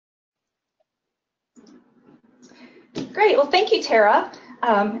Great. Well, thank you, Tara.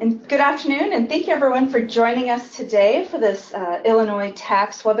 And good afternoon, and thank you everyone for joining us today for this Illinois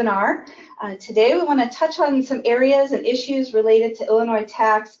tax webinar. Today we want to touch on some areas and issues related to Illinois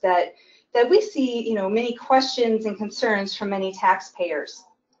tax that we see, many questions and concerns from many taxpayers.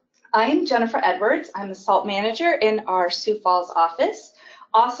 I'm Jennifer Edwards. I'm the SALT manager in our Sioux Falls office.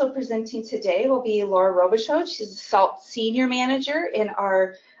 Also presenting today will be Laura Robichaud. She's the SALT senior manager in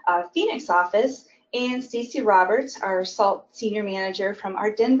our Phoenix office, and Stacy Roberts, our SALT senior manager from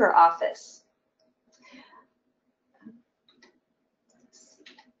our Denver office.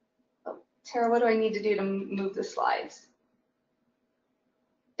 Oh, Tara, what do I need to do to move the slides?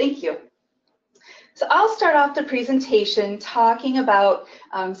 Thank you. So I'll start off the presentation talking about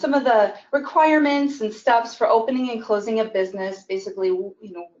some of the requirements and steps for opening and closing a business, basically,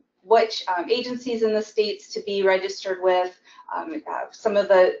 which agencies in the states to be registered with, some of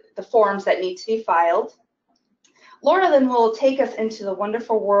the forms that need to be filed. Laura then will take us into the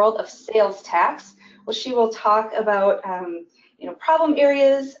wonderful world of sales tax. Well, she will talk about problem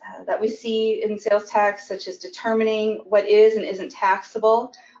areas that we see in sales tax, such as determining what is and isn't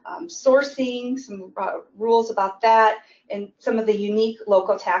taxable, sourcing, some rules about that, and some of the unique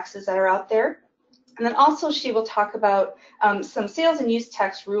local taxes that are out there. And then also she will talk about some sales and use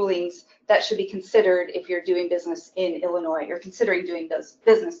tax rulings that should be considered if you're doing business in Illinois or considering doing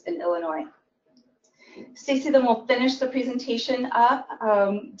business in Illinois. Stacy then will finish the presentation up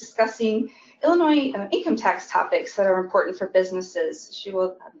discussing Illinois income tax topics that are important for businesses. She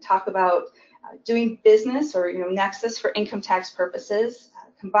will talk about doing business or nexus for income tax purposes,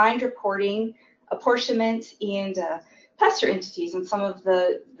 combined reporting, apportionment, and pass-through entities, and some of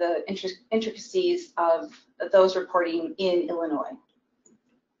the intricacies of those reporting in Illinois.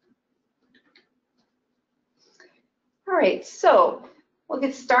 All right, so we'll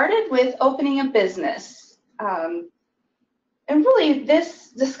get started with opening a business. And really,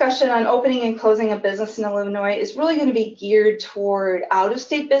 this discussion on opening and closing a business in Illinois is really going to be geared toward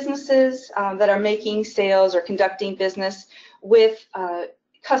out-of-state businesses that are making sales or conducting business with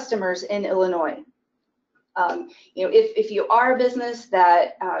customers in Illinois. If you are a business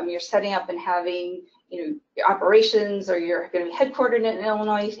that you're setting up and having your operations, or you're going to be headquartered in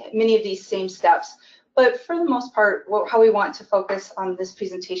Illinois, many of these same steps. But for the most part, how we want to focus on this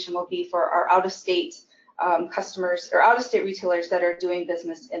presentation will be for our out-of-state customers or out-of-state retailers that are doing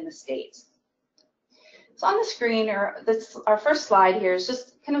business in the States. So on the screen, our first slide here is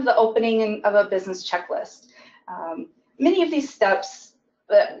just kind of the opening of a business checklist. Many of these steps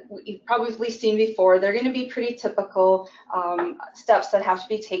that you've probably seen before, they're going to be pretty typical steps that have to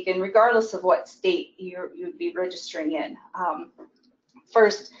be taken regardless of what state you'd be registering in.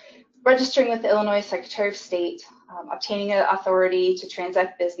 First, registering with the Illinois Secretary of State, obtaining an authority to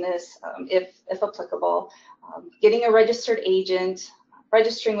transact business if applicable, getting a registered agent,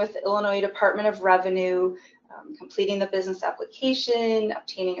 registering with the Illinois Department of Revenue, completing the business application,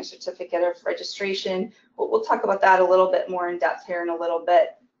 obtaining a certificate of registration. We'll talk about that a little bit more in depth here in a little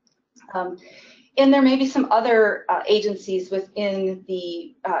bit. And there may be some other agencies within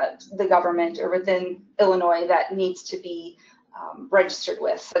the government or within Illinois that needs to be registered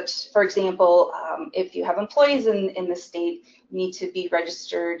with. Such, for example, if you have employees in the state, you need to be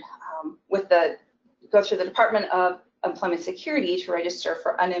registered go through the Department of Employment Security to register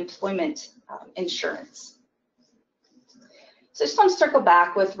for unemployment insurance. So I just want to circle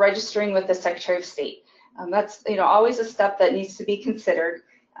back with registering with the Secretary of State. That's always a step that needs to be considered.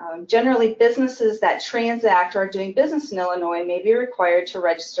 Generally, businesses that transact or are doing business in Illinois may be required to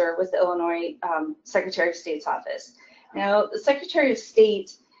register with the Illinois Secretary of State's office. Now, the Secretary of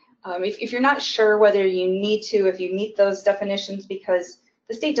State, if you're not sure whether you need to, if you meet those definitions, because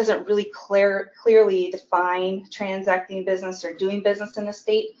the state doesn't really clearly define transacting business or doing business in the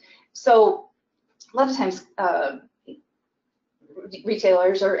state. So a lot of times,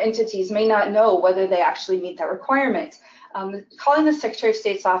 retailers or entities may not know whether they actually meet that requirement. Calling the Secretary of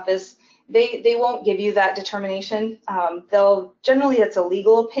State's office, they won't give you that determination. Generally it's a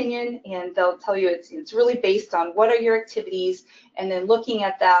legal opinion, and they'll tell you it's really based on what are your activities, and then looking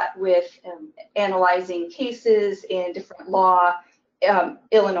at that with analyzing cases and different law,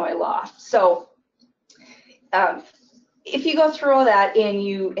 Illinois law. So if you go through all that and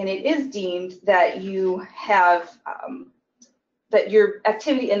it is deemed that you have that your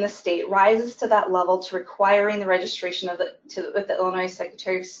activity in the state rises to that level to requiring the registration with the Illinois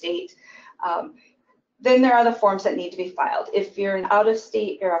Secretary of State, then there are the forms that need to be filed. If you're an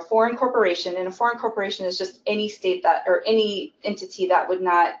out-of-state or a foreign corporation, and a foreign corporation is just any state that or any entity that would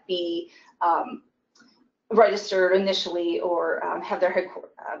not be registered initially or have their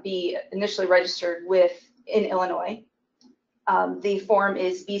be initially registered in Illinois. the form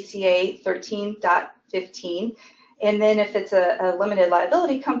is BCA 13.15. And then if it's a limited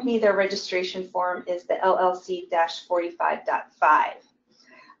liability company, their registration form is the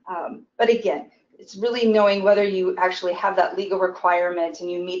LLC-45.5. But again, it's really knowing whether you actually have that legal requirement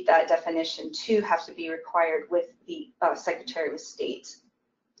and you meet that definition to have to be required with the Secretary of State.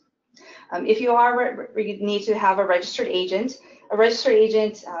 If you need to have a registered agent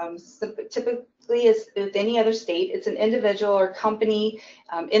typically is with any other state. It's an individual or company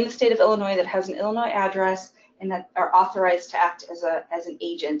in the state of Illinois that has an Illinois address and that are authorized to act as an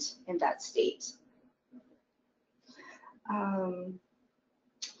agent in that state.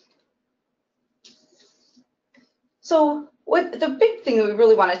 So what the big thing that we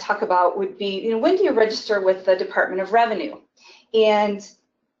really want to talk about would be, when do you register with the Department of Revenue? And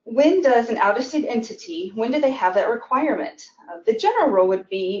when does an out-of-state entity, when do they have that requirement? The general rule would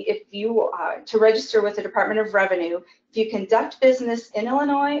be if you, to register with the Department of Revenue, if you conduct business in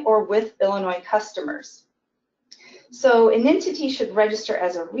Illinois or with Illinois customers. So an entity should register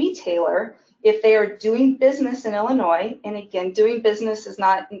as a retailer if they are doing business in Illinois, and again, doing business is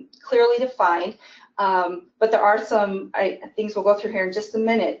not clearly defined, but there are some things we'll go through here in just a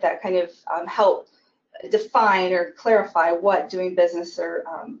minute that kind of help define or clarify what doing business or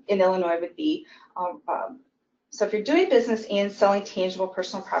in Illinois would be. So if you're doing business and selling tangible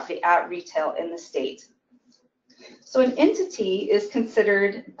personal property at retail in the state. So an entity is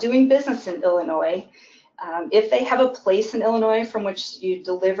considered doing business in Illinois if they have a place in Illinois from which you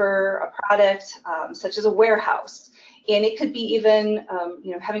deliver a product, such as a warehouse. And it could be even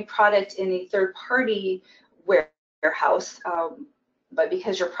having product in a third-party warehouse, but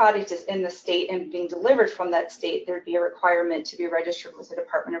because your product is in the state and being delivered from that state, there'd be a requirement to be registered with the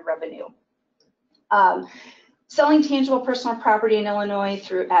Department of Revenue. Selling tangible personal property in Illinois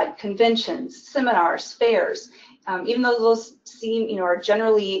at conventions, seminars, fairs, even though those seem, are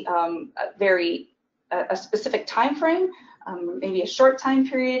generally a specific time frame, maybe a short time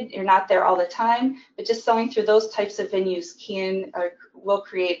period, you're not there all the time, but just selling through those types of venues will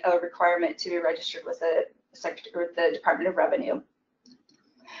create a requirement to be registered with the Department of Revenue.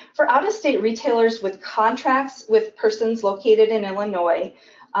 For out-of-state retailers with contracts with persons located in Illinois,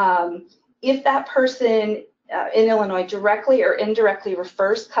 if that person in Illinois directly or indirectly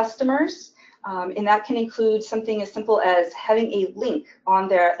refers customers, and that can include something as simple as having a link on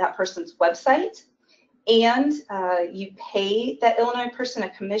that person's website, and you pay that Illinois person a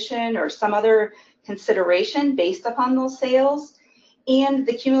commission or some other consideration based upon those sales, and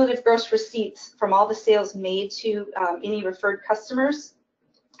the cumulative gross receipts from all the sales made to any referred customers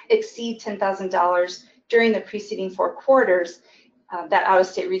exceed $10,000 during the preceding 4 quarters, that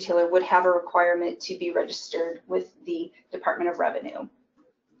out-of-state retailer would have a requirement to be registered with the Department of Revenue.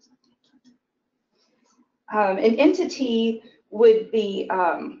 An entity would be,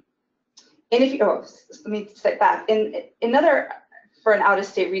 and if you, let me step back. For an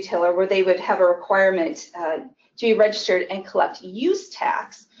out-of-state retailer where they would have a requirement to be registered and collect use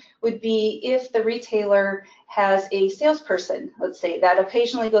tax would be if the retailer has a salesperson, let's say, that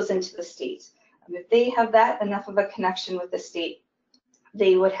occasionally goes into the state. If they have enough of a connection with the state,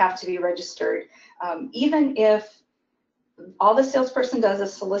 they would have to be registered. Even if all the salesperson does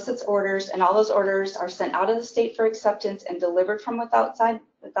is solicits orders and all those orders are sent out of the state for acceptance and delivered from outside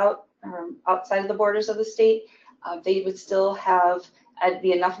of the borders of the state, they would still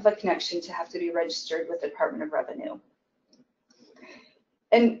be enough of a connection to have to be registered with the Department of Revenue.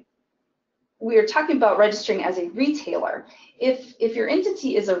 And we are talking about registering as a retailer. If your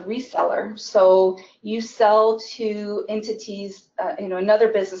entity is a reseller, so you sell to entities, another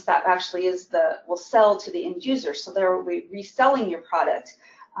business that actually will sell to the end user, so they're reselling your product,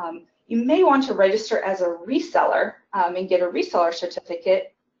 you may want to register as a reseller and get a reseller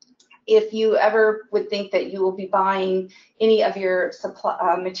certificate if you ever would think that you will be buying any of your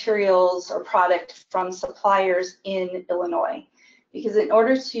materials or product from suppliers in Illinois. Because in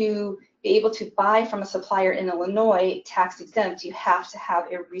order to be able to buy from a supplier in Illinois, tax exempt, you have to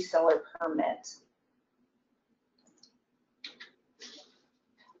have a reseller permit.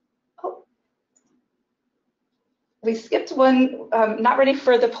 Oh, we skipped one, not ready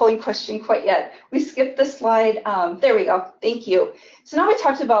for the polling question quite yet. We skipped the slide, there we go, thank you. So now we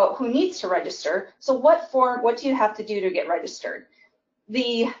talked about who needs to register. So what do you have to do to get registered?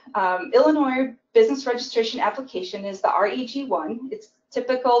 The Illinois Business Registration Application is the REG1. It's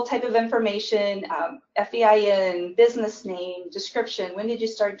typical type of information, FEIN, business name, description, when did you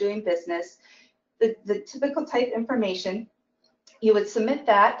start doing business, the typical type information. You would submit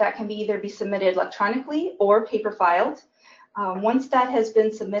that. That can either be submitted electronically or paper filed. Once that has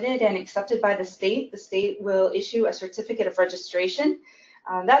been submitted and accepted by the state will issue a certificate of registration.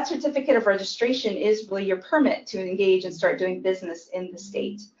 That certificate of registration is really your permit to engage and start doing business in the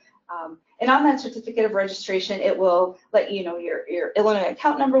state. And on that certificate of registration, it will let you know your Illinois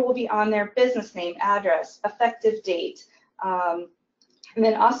account number will be on there, business name, address, effective date, and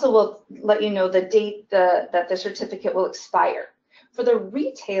then also will let you know the date that the certificate will expire. For the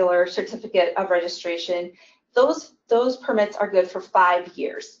retailer certificate of registration, those permits are good for 5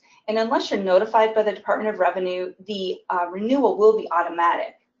 years. And unless you're notified by the Department of Revenue, the renewal will be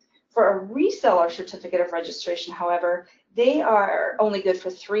automatic. For a reseller certificate of registration, however, they are only good for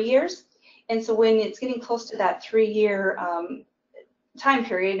 3 years. And so when it's getting close to that 3-year time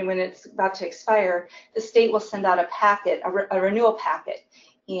period and when it's about to expire, the state will send out a packet, a renewal packet.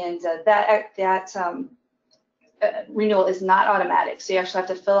 And that renewal is not automatic. So you actually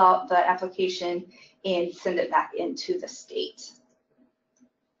have to fill out the application and send it back into the state.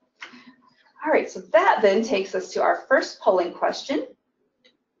 All right, so that then takes us to our first polling question.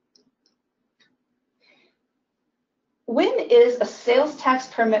 When is a sales tax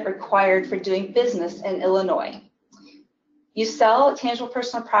permit required for doing business in Illinois? You sell tangible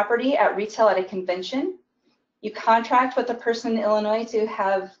personal property at retail at a convention. You contract with a person in Illinois to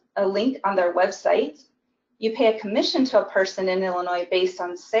have a link on their website. You pay a commission to a person in Illinois based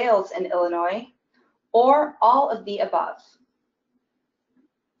on sales in Illinois, or all of the above.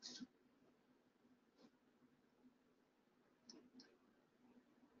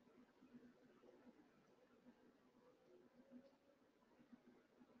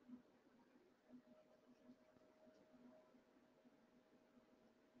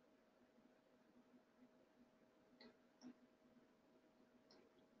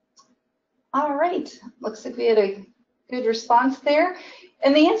 All right, looks like we had a good response there.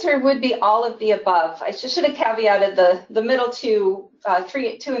 And the answer would be all of the above. I should have caveated the middle two,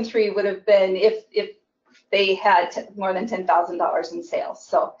 2 and 3 would have been if they had more than $10,000 in sales.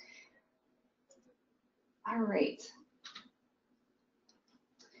 So, all right.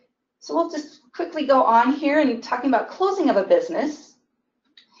 So we'll just quickly go on here and talking about closing of a business.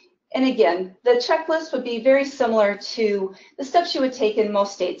 And again, the checklist would be very similar to the steps you would take in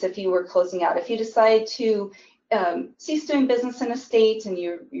most states if you were closing out. If you decide to cease doing business in a state and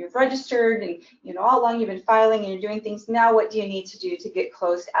you've registered and you know all along you've been filing and you're doing things, now what do you need to do to get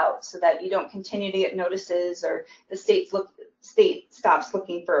closed out so that you don't continue to get notices or the state stops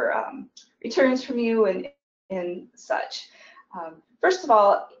looking for returns from you and such. First of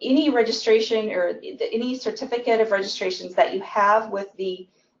all, any registration or any certificate of registrations that you have with the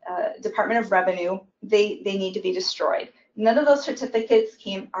Department of Revenue, they need to be destroyed. None of those certificates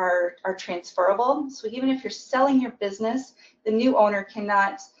are transferable. So even if you're selling your business, the new owner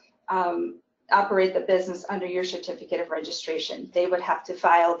cannot operate the business under your certificate of registration. They would have to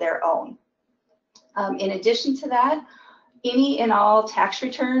file their own. In addition to that, any and all tax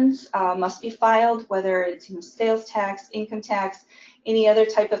returns must be filed, whether it's sales tax, income tax, any other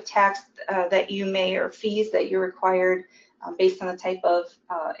type of tax that you may or fees that you're required based on the type of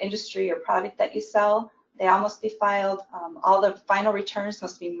industry or product that you sell. They all must be filed. All the final returns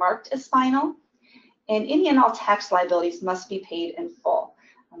must be marked as final. And any and all tax liabilities must be paid in full.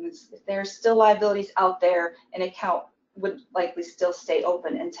 If there's still liabilities out there, an account would likely still stay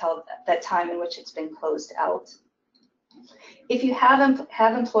open until that time in which it's been closed out. If you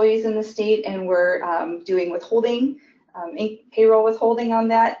have employees in the state and we're doing withholding, payroll withholding on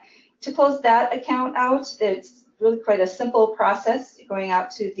that, to close that account out, it's really quite a simple process. Going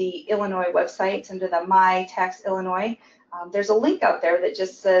out to the Illinois website under the My Tax Illinois. There's a link out there that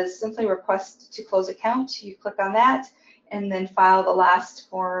just says simply request to close account. You click on that and then file the last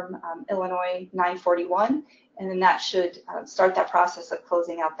form, Illinois 941, and then that should start that process of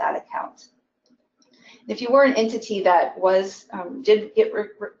closing out that account. If you were an entity that did get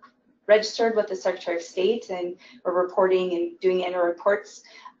registered with the Secretary of State and were reporting and doing annual reports,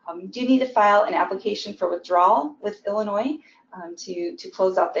 you do need to file an application for withdrawal with Illinois to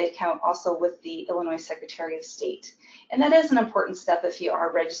close out the account also with the Illinois Secretary of State. And that is an important step if you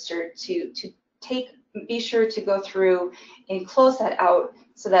are registered to be sure to go through and close that out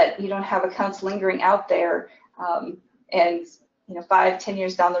so that you don't have accounts lingering out there and 5-10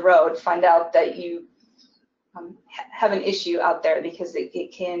 years down the road find out that you have an issue out there because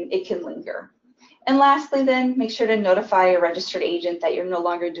it can linger. And lastly, then, make sure to notify a registered agent that you're no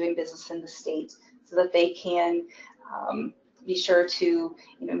longer doing business in the state so that they can be sure to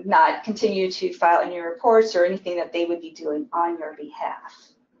not continue to file any reports or anything that they would be doing on your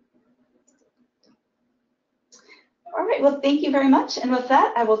behalf. All right, well, thank you very much. And with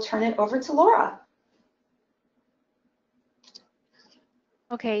that, I will turn it over to Laura.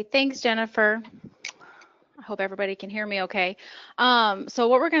 Okay, thanks, Jennifer. I hope everybody can hear me okay. So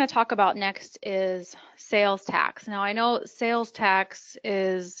what we're going to talk about next is sales tax. Now, I know sales tax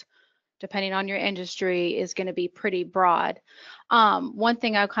is, depending on your industry, is going to be pretty broad. One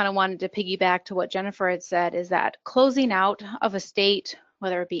thing I kind of wanted to piggyback to what Jennifer had said is that closing out of a state,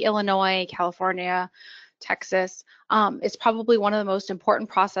 whether it be Illinois, California, Texas, is probably one of the most important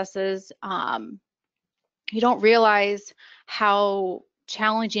processes. You don't realize how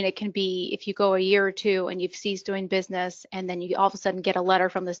challenging it can be if you go a year or two and you've ceased doing business, and then you all of a sudden get a letter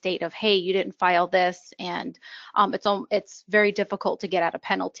from the state of, hey, you didn't file this, and it's very difficult to get out of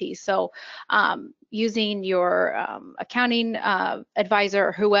penalties. So using your accounting advisor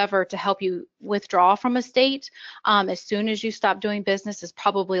or whoever to help you withdraw from a state as soon as you stop doing business is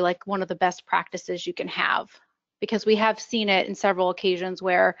probably like one of the best practices you can have, because we have seen it in several occasions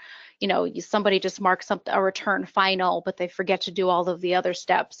where, you know, somebody just marks a return final, but they forget to do all of the other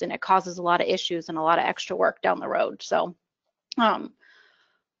steps, and it causes a lot of issues and a lot of extra work down the road. So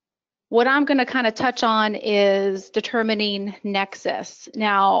what I'm going to kind of touch on is determining nexus.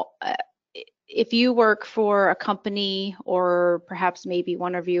 Now, if you work for a company, or perhaps maybe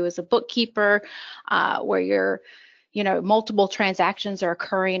one of you is a bookkeeper, where multiple transactions are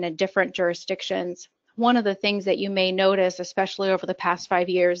occurring in different jurisdictions, one of the things that you may notice, especially over the past 5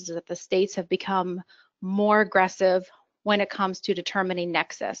 years, is that the states have become more aggressive when it comes to determining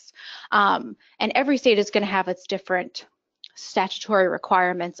nexus. And every state is going to have its different statutory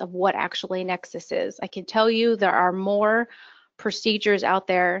requirements of what actually nexus is. I can tell you there are more procedures out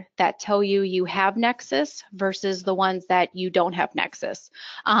there that tell you you have nexus versus the ones that you don't have nexus.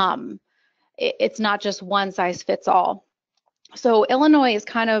 It's not just one size fits all. So Illinois is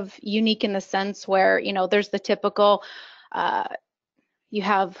kind of unique in the sense where, you know, there's the typical, you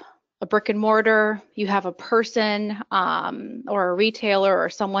have a brick and mortar, you have a person or a retailer or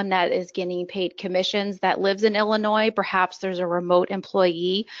someone that is getting paid commissions that lives in Illinois. Perhaps there's a remote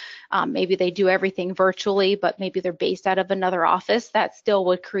employee. Maybe they do everything virtually, but maybe they're based out of another office. That still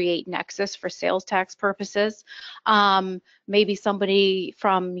would create nexus for sales tax purposes. Maybe somebody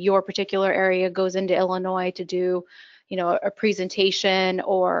from your particular area goes into Illinois to do, you know, a presentation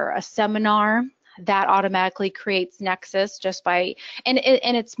or a seminar. That automatically creates nexus just by, and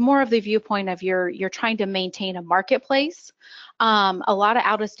it's more of the viewpoint of you're trying to maintain a marketplace. A lot of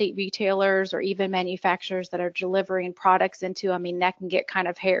out-of-state retailers or even manufacturers that are delivering products into, I mean, that can get kind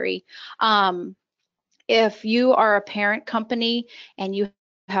of hairy. If you are a parent company and you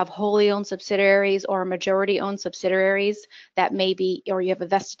have wholly owned subsidiaries or majority owned subsidiaries that may be, or you have a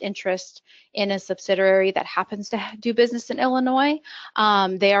vested interest in a subsidiary that happens to do business in Illinois,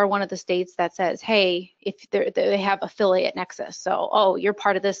 they are one of the states that says, hey, if they have affiliate nexus. So, oh, you're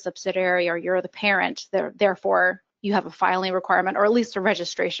part of this subsidiary or you're the parent, therefore you have a filing requirement or at least a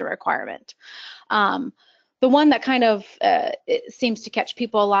registration requirement. The one that kind of it seems to catch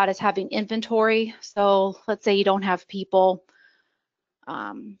people a lot is having inventory. So let's say you don't have people,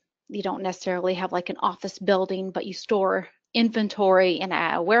 you don't necessarily have like an office building, but you store inventory in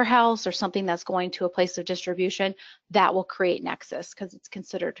a warehouse or something that's going to a place of distribution. That will create nexus because it's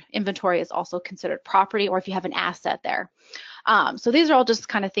considered, inventory is also considered property, or if you have an asset there. So these are all just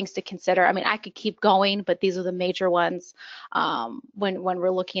kind of things to consider. I mean, I could keep going, but these are the major ones when we're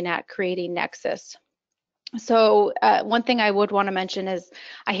looking at creating nexus. So one thing I would want to mention is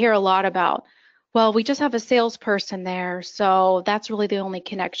I hear a lot about, well, we just have a salesperson there, so that's really the only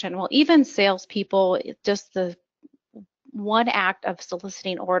connection. Well, even salespeople, just the one act of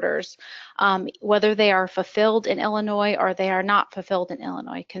soliciting orders, whether they are fulfilled in Illinois or they are not fulfilled in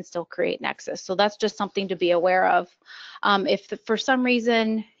Illinois, can still create nexus. So that's just something to be aware of. If for some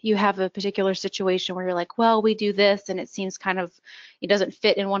reason you have a particular situation where you're like, well, we do this and it seems kind of, it doesn't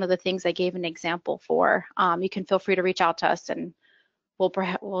fit in one of the things I gave an example for, you can feel free to reach out to us and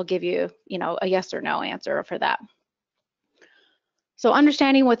we'll give you, you know, a yes or no answer for that. So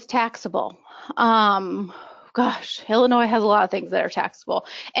understanding what's taxable. Gosh, Illinois has a lot of things that are taxable,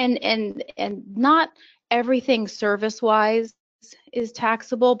 and not everything service-wise is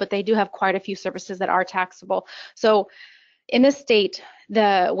taxable, but they do have quite a few services that are taxable. So in this state,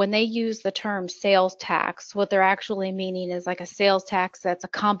 when they use the term sales tax, what they're actually meaning is like a sales tax that's a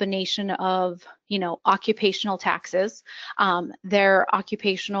combination of, you know, occupational taxes. Their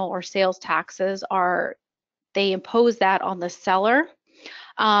occupational or sales taxes are, they impose that on the seller.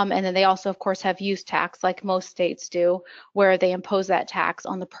 And then they also, of course, have use tax, like most states do, where they impose that tax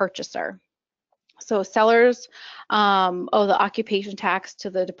on the purchaser. So sellers owe the occupation tax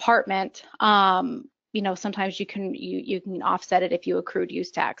to the department. You know, sometimes you can offset it if you accrued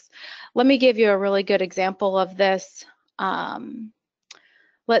use tax. Let me give you a really good example of this.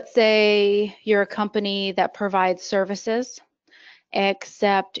 let's say you're a company that provides services,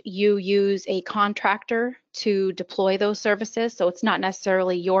 except you use a contractor to deploy those services. So it's not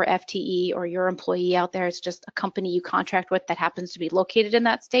necessarily your FTE or your employee out there. It's just a company you contract with that happens to be located in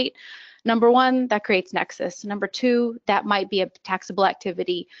that state. Number one, that creates nexus. Number two, that might be a taxable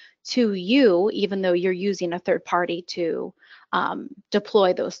activity to you, even though you're using a third party to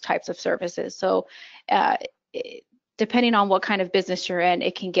deploy those types of services. So depending on what kind of business you're in,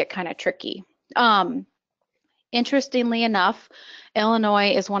 it can get kind of tricky. Interestingly enough,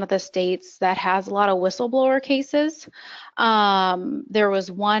 Illinois is one of the states that has a lot of whistleblower cases. There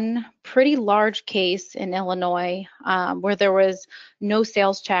was one pretty large case in Illinois where there was no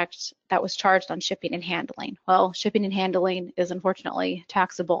sales tax that was charged on shipping and handling. Well, shipping and handling is unfortunately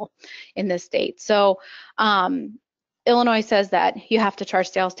taxable in this state. So Illinois says that you have to charge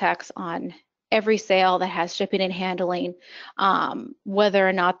sales tax on every sale that has shipping and handling, whether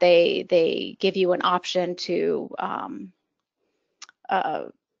or not they give you an option to,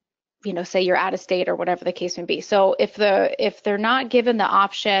 say you're out of state or whatever the case may be. So if they're not given the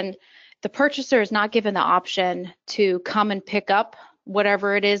option, the purchaser is not given the option to come and pick up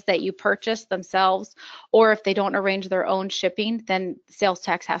whatever it is that you purchased themselves, or if they don't arrange their own shipping, then sales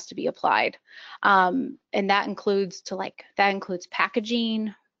tax has to be applied, and that includes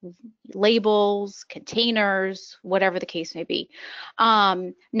packaging, labels, containers, whatever the case may be.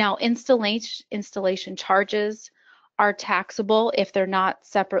 Now, installation charges are taxable if they're not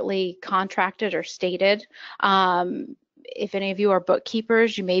separately contracted or stated. If any of you are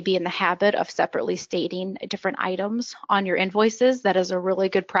bookkeepers, you may be in the habit of separately stating different items on your invoices. That is a really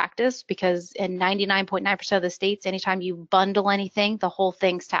good practice, because in 99.9% of the states, anytime you bundle anything, the whole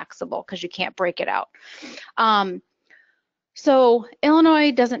thing's taxable because you can't break it out. So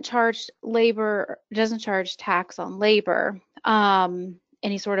Illinois doesn't charge tax on labor,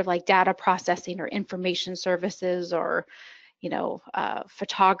 any sort of like data processing or information services, or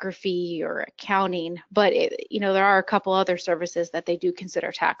photography or accounting, but there are a couple other services that they do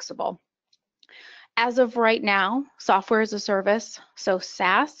consider taxable. As of right now, software as a service, so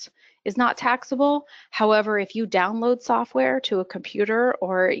SaaS, is not taxable. However, if you download software to a computer,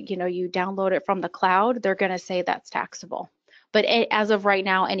 or you download it from the cloud, they're going to say that's taxable. But as of right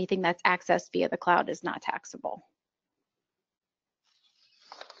now, anything that's accessed via the cloud is not taxable.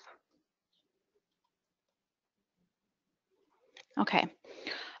 Okay.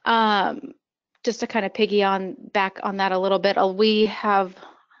 Just to kind of back on that a little bit, we have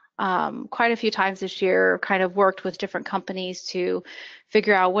quite a few times this year kind of worked with different companies to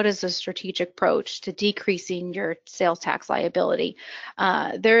figure out what is a strategic approach to decreasing your sales tax liability.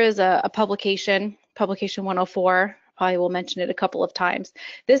 There is a publication 104, probably will mention it a couple of times.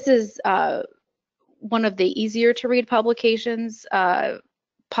 This is one of the easier to read publications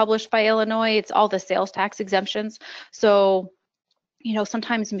published by Illinois. It's all the sales tax exemptions. So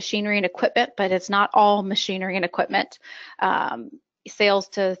sometimes machinery and equipment, but it's not all machinery and equipment. Sales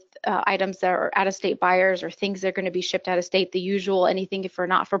to items that are out-of-state buyers, or things that are going to be shipped out of state, the usual, anything for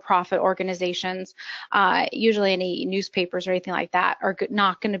not-for-profit organizations, usually any newspapers or anything like that are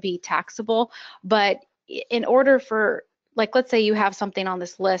not going to be taxable. But in order for, let's say you have something on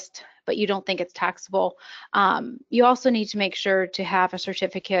this list, but you don't think it's taxable, you also need to make sure to have a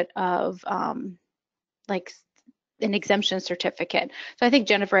certificate of an exemption certificate. So I think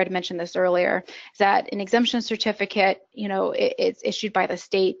Jennifer had mentioned this earlier, is that an exemption certificate, it's issued by the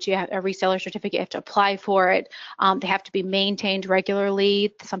state. You have a reseller certificate, you have to apply for it. They have to be maintained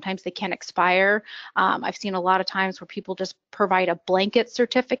regularly. Sometimes they can expire. I've seen a lot of times where people just provide a blanket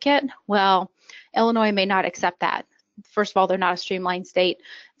certificate. Well, Illinois may not accept that. First of all, they're not a streamlined state.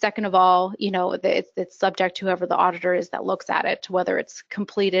 Second of all, it's subject to whoever the auditor is that looks at it, whether it's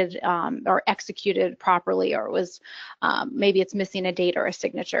completed or executed properly, or it was maybe it's missing a date or a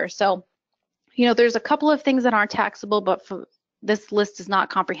signature. So, there's a couple of things that aren't taxable, but this list is not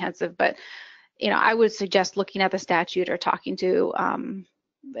comprehensive. But I would suggest looking at the statute or talking to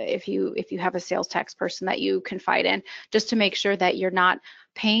if you have a sales tax person that you confide in, just to make sure that you're not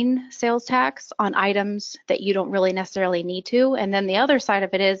paying sales tax on items that you don't really necessarily need to. And then the other side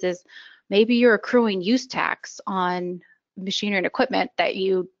of it is maybe you're accruing use tax on machinery and equipment that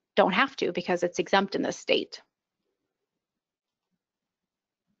you don't have to, because it's exempt in this state.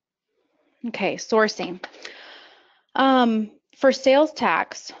 Okay, sourcing. For sales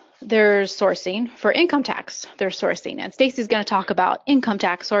tax, there's sourcing. For income tax, there's sourcing. And Stacy's going to talk about income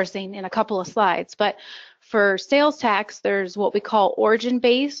tax sourcing in a couple of slides. But for sales tax, there's what we call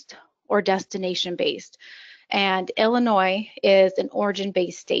origin-based or destination-based. And Illinois is an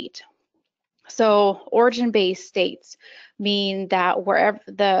origin-based state. So origin-based states mean that wherever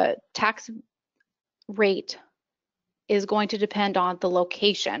the tax rate is going to depend on the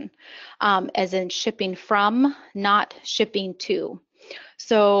location, as in shipping from, not shipping to.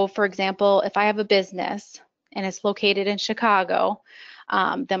 So for example, if I have a business and it's located in Chicago,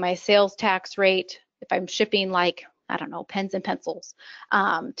 then my sales tax rate, if I'm shipping like, I don't know, pens and pencils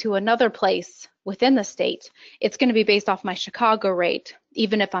to another place within the state, it's going to be based off my Chicago rate,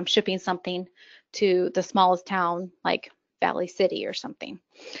 even if I'm shipping something to the smallest town like Valley City or something.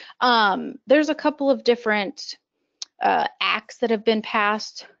 There's a couple of different acts that have been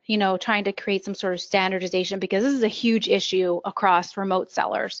passed, you know, trying to create some sort of standardization, because this is a huge issue across remote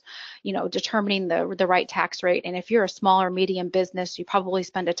sellers, you know, determining the right tax rate. And if you're a small or medium business, you probably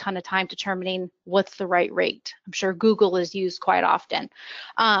spend a ton of time determining what's the right rate. I'm sure Google is used quite often.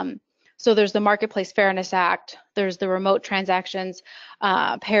 So there's the Marketplace Fairness Act, there's the Remote Transactions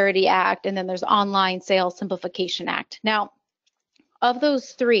Parity Act, and then there's Online Sales Simplification Act. Now, of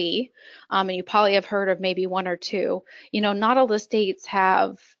those three, and you probably have heard of maybe one or two, you know, not all the states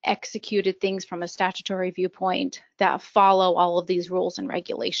have executed things from a statutory viewpoint that follow all of these rules and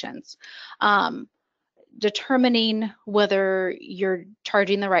regulations. Determining whether you're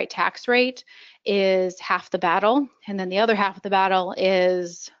charging the right tax rate is half the battle, and then the other half of the battle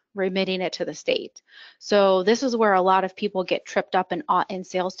is remitting it to the state. So this is where a lot of people get tripped up in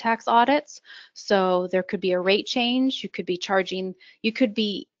sales tax audits. So there could be a rate change. You could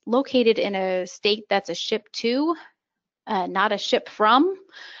be located in a state that's a ship to, not a ship from,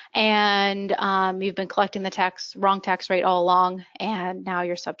 and you've been collecting the wrong tax rate all along, and now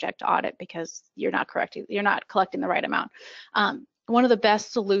you're subject to audit because you're not collecting the right amount. One of the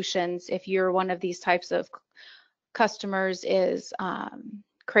best solutions if you're one of these types of customers is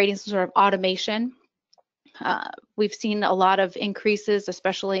creating some sort of automation. We've seen a lot of increases,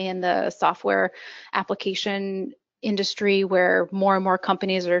 especially in the software application industry, where more and more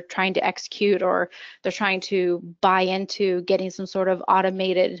companies are trying to execute, or they're trying to buy into getting some sort of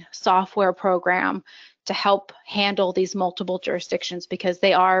automated software program to help handle these multiple jurisdictions, because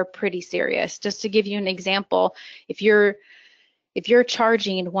they are pretty serious. Just to give you an example, if you're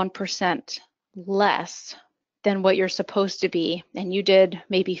charging 1% less than what you're supposed to be, and you did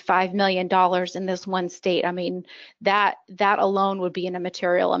maybe $5 million in this one state, I mean, that alone would be in a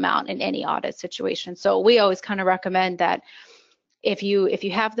material amount in any audit situation. So we always kind of recommend that if you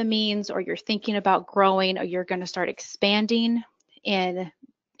have the means, or you're thinking about growing, or you're going to start expanding in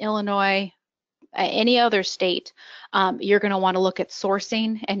Illinois, any other state, you're going to want to look at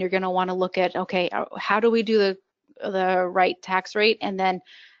sourcing, and you're going to want to look at, okay, how do we do the right tax rate, and then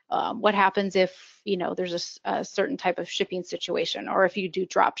what happens if, you know, there's a certain type of shipping situation, or if you do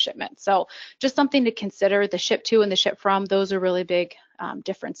drop shipment. So just something to consider. The ship to and the ship from, those are really big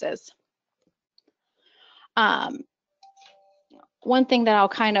differences. One thing that I'll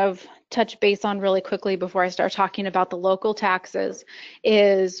kind of touch base on really quickly before I start talking about the local taxes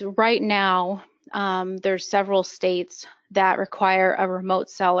is, right now there's several states that require a remote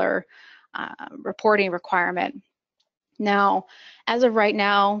seller reporting requirement. Now, as of right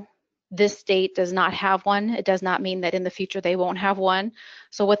now, this state does not have one. It does not mean that in the future they won't have one.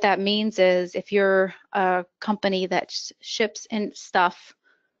 So what that means is, if you're a company that ships in stuff,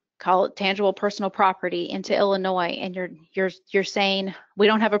 call it tangible personal property, into Illinois, and you're saying, we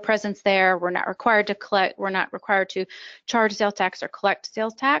don't have a presence there, we're not required to collect, we're not required to charge sales tax or collect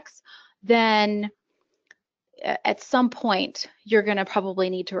sales tax, then at some point you're going to probably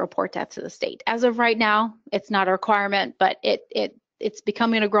need to report that to the state. As of right now, it's not a requirement, but it's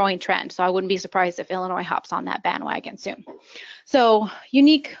becoming a growing trend. So I wouldn't be surprised if Illinois hops on that bandwagon soon. So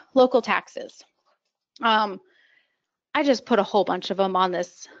unique local taxes. I just put a whole bunch of them on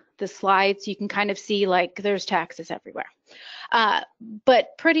this slide, so you can kind of see, like, there's taxes everywhere.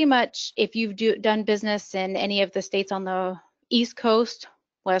 But pretty much, if you've done business in any of the states on the East Coast,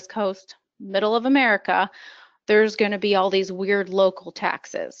 West Coast, middle of America, there's going to be all these weird local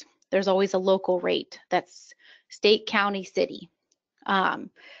taxes. There's always a local rate that's state, county, city.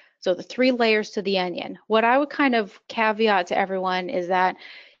 So the 3 layers to the onion. What I would kind of caveat to everyone is that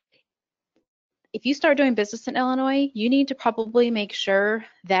if you start doing business in Illinois, you need to probably make sure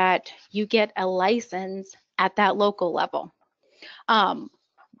that you get a license at that local level.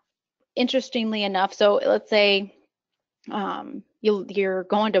 Interestingly enough, so let's say you're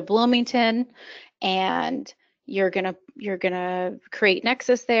going to Bloomington, and you're gonna create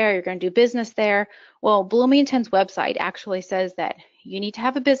Nexus there, you're gonna do business there. Well, Bloomington's website actually says that you need to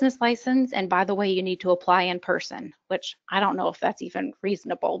have a business license, and by the way, you need to apply in person, which I don't know if that's even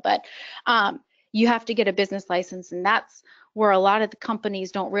reasonable, but you have to get a business license, and that's where a lot of the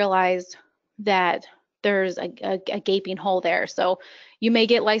companies don't realize that there's a gaping hole there. So you may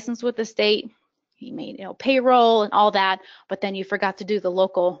get licensed with the state, you may payroll and all that, but then you forgot to do the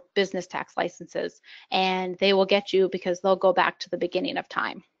local business tax licenses, and they will get you because they'll go back to the beginning of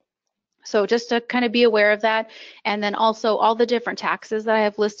time. So just to kind of be aware of that. And then also all the different taxes that I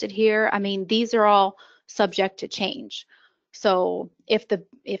have listed here, I mean, these are all subject to change. So if the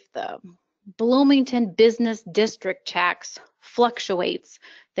Bloomington Business District tax fluctuates,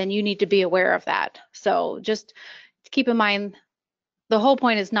 then you need to be aware of that. So just keep in mind, the whole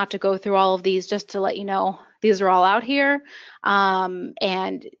point is not to go through all of these, just to let you know these are all out here,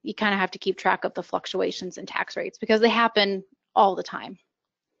 and you kind of have to keep track of the fluctuations in tax rates because they happen all the time.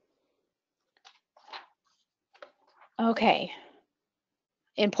 Okay,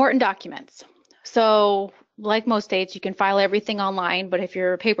 important documents. So like most states, you can file everything online, but if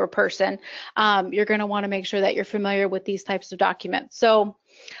you're a paper person, you're going to want to make sure that you're familiar with these types of documents. So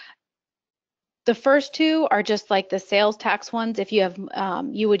the first two are just like the sales tax ones. If you have,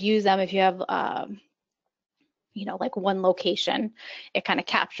 you would use them if you have, like one location. It kind of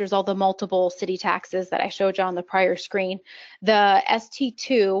captures all the multiple city taxes that I showed you on the prior screen. The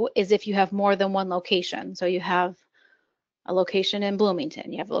ST2 is if you have more than one location. So you have a location in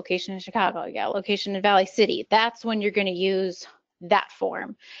Bloomington, you have a location in Chicago, you got a location in Valley City. That's when you're going to use that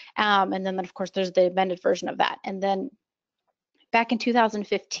form. And then of course there's the amended version of that. And then back in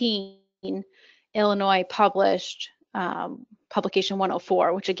 2015, Illinois published publication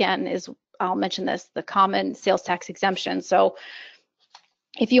 104, which again is, I'll mention this, the common sales tax exemption. So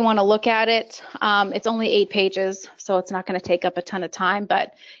if you want to look at it, it's only 8 pages, so it's not going to take up a ton of time.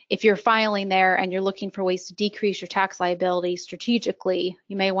 But if you're filing there and you're looking for ways to decrease your tax liability strategically,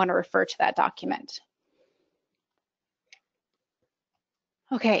 you may want to refer to that document.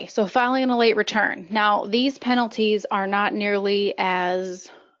 Okay, so filing a late return. Now, these penalties are not nearly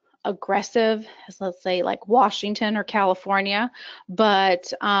as aggressive as, let's say, like Washington or California,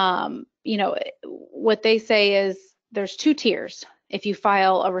 but what they say is there's 2 tiers if you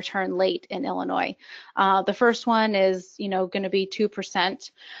file a return late in Illinois. The first one is, going to be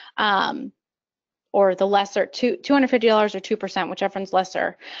 2%, or the lesser, $250 or 2%, whichever one's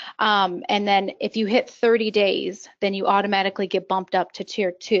lesser. And then if you hit 30 days, then you automatically get bumped up to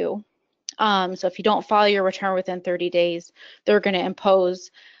tier 2. So if you don't file your return within 30 days, they're going to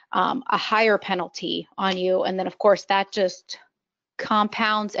impose a higher penalty on you. And then of course that just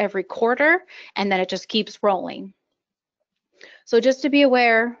compounds every quarter, and then it just keeps rolling. So just to be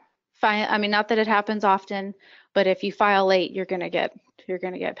aware, I mean, not that it happens often, but if you file late, you're gonna get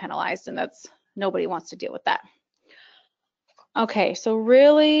penalized, and that's, nobody wants to deal with that. Okay, so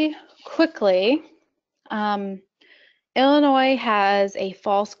really quickly, Illinois has a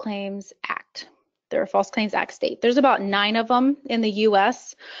False Claims Act. They're a False Claims Act state. There's about 9 of them in the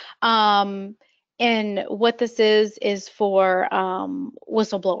US. And what this is for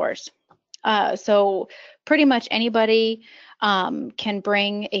whistleblowers. So pretty much anybody can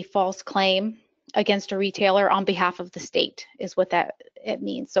bring a false claim against a retailer on behalf of the state is what it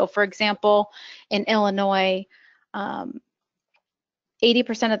means. So for example, in Illinois, 80%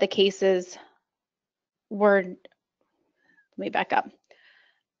 of the cases were, let me back up.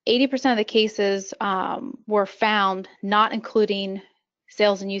 80% of the cases were found not including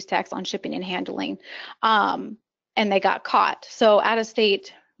sales and use tax on shipping and handling, and they got caught. So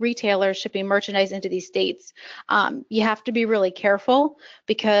out-of-state retailers shipping merchandise into these states, you have to be really careful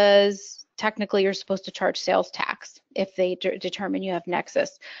because technically you're supposed to charge sales tax if they determine you have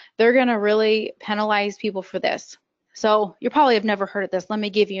nexus. They're going to really penalize people for this. So you probably have never heard of this. Let me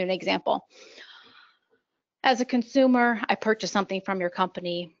give you an example. As a consumer, I purchased something from your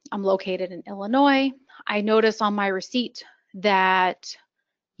company. I'm located in Illinois. I notice on my receipt that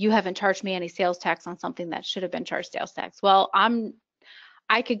you haven't charged me any sales tax on something that should have been charged sales tax. Well,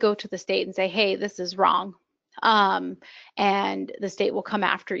 I could go to the state and say, hey, this is wrong. And the state will come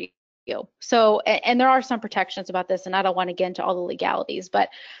after you. So, and there are some protections about this, and I don't want to get into all the legalities, but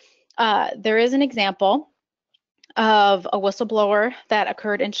there is an example of a whistleblower that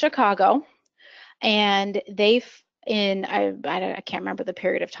occurred in Chicago. And I can't remember the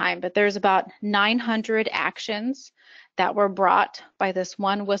period of time, but there's about 900 actions that were brought by this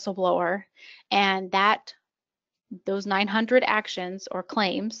one whistleblower, and those 900 actions or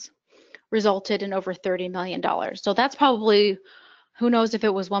claims resulted in over $30 million. So that's probably, who knows if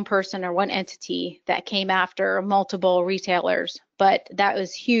it was one person or one entity that came after multiple retailers, but that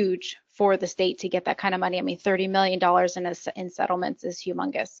was huge for the state to get that kind of money. I mean, $30 million in settlements is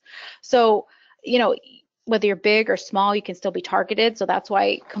humongous. So, whether you're big or small, you can still be targeted. So that's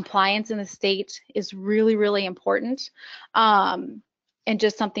why compliance in the state is really, really important, and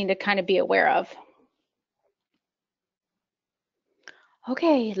just something to kind of be aware of.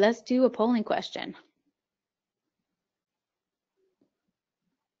 Okay, let's do a polling question.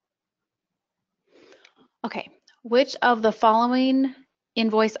 Okay, which of the following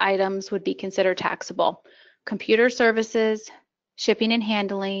invoice items would be considered taxable? Computer services, shipping and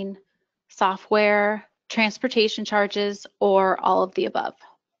handling, software, transportation charges, or all of the above?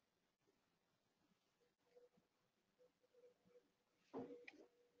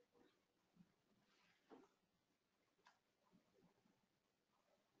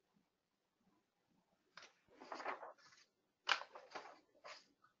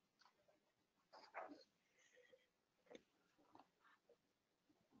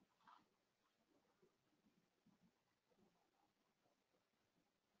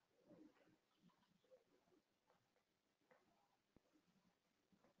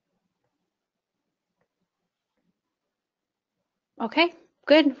 Okay,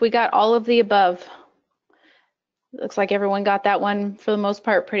 good. We got all of the above. Looks like everyone got that one for the most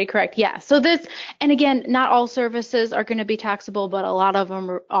part pretty correct. Yeah, so this, and again, not all services are going to be taxable, but a lot of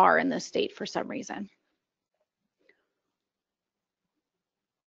them are in this state for some reason.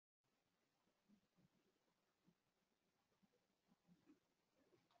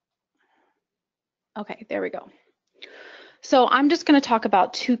 Okay, there we go. So I'm just going to talk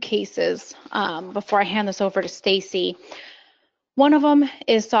about two cases before I hand this over to Stacy. One of them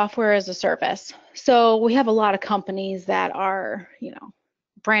is software as a service. So we have a lot of companies that are,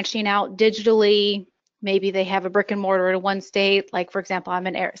 branching out digitally. Maybe they have a brick and mortar in one state, like for example, I'm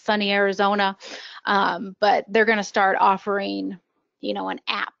in sunny Arizona, but they're going to start offering, an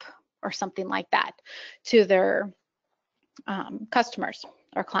app or something like that to their customers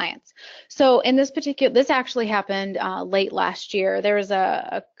or clients. So in this actually happened late last year. There was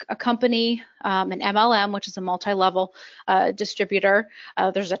a company, an MLM, which is a multi-level distributor.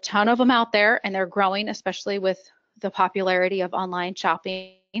 There's a ton of them out there, and they're growing, especially with the popularity of online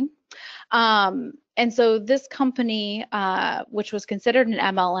shopping. And so this company, which was considered an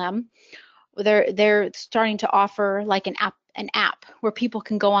MLM, they're starting to offer like an app where people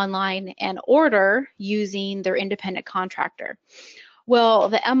can go online and order using their independent contractor. Well,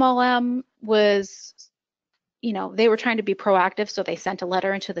 the MLM was, they were trying to be proactive, so they sent a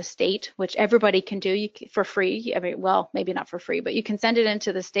letter into the state, which everybody can do for free. I mean, well, maybe not for free, but you can send it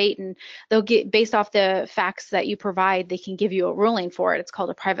into the state, and they'll get, based off the facts that you provide, they can give you a ruling for it. It's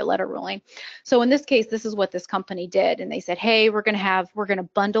called a private letter ruling. So in this case, this is what this company did, and they said, hey, we're going to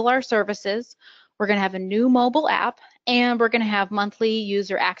bundle our services. We're going to have a new mobile app, and we're going to have monthly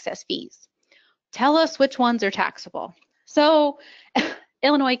user access fees. Tell us which ones are taxable. So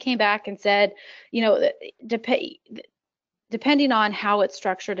Illinois came back and said, depending on how it's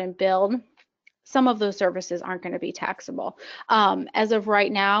structured and billed, some of those services aren't going to be taxable. As of right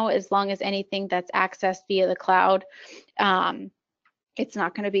now, as long as anything that's accessed via the cloud, it's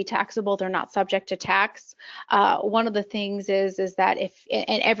not going to be taxable. They're not subject to tax. One of the things is that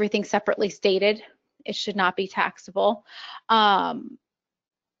and everything separately stated, it should not be taxable.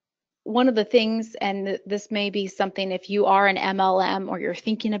 One of the things, and this may be something if you are an MLM or you're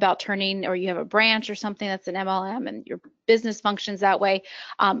thinking about turning, or you have a branch or something that's an MLM and your business functions that way,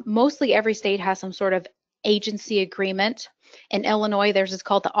 mostly every state has some sort of agency agreement. In Illinois, theirs is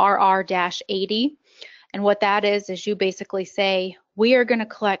called the RR-80. And what that is you basically say, we are going to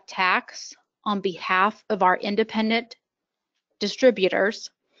collect tax on behalf of our independent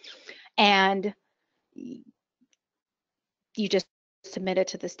distributors, and you just submit it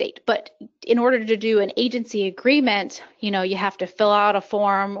to the state. But in order to do an agency agreement, you have to fill out a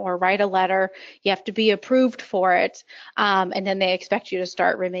form or write a letter. You have to be approved for it, and then they expect you to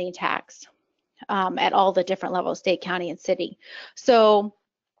start remitting tax at all the different levels, state, county, and city. So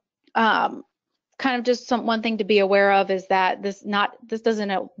kind of just one thing to be aware of is that this doesn't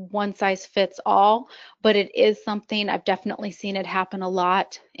a one size fits all, but it is something I've definitely seen it happen a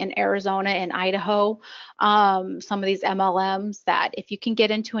lot in Arizona and Idaho. Some of these MLMs, that if you can get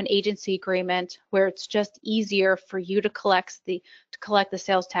into an agency agreement where it's just easier for you to collect the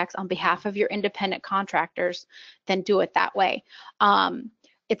sales tax on behalf of your independent contractors, then do it that way.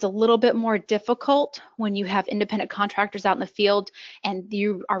 It's a little bit more difficult when you have independent contractors out in the field and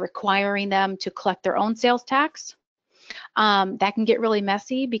you are requiring them to collect their own sales tax. That can get really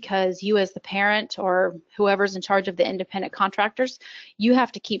messy because you, as the parent or whoever's in charge of the independent contractors, you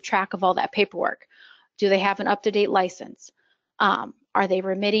have to keep track of all that paperwork. Do they have an up-to-date license? Are they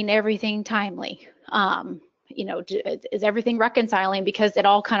remitting everything timely? Is everything reconciling, because it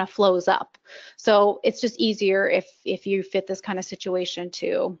all kind of flows up. So it's just easier if you fit this kind of situation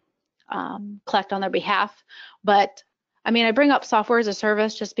to collect on their behalf. But I mean, I bring up software as a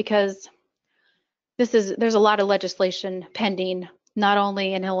service just because there's a lot of legislation pending not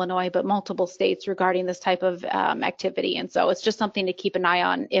only in Illinois, but multiple states regarding this type of activity. And so it's just something to keep an eye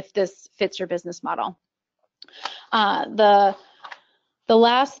on if this fits your business model. The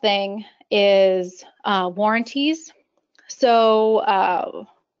last thing is warranties. So I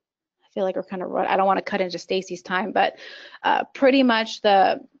feel like we're kind of, I don't want to cut into Stacy's time, but pretty much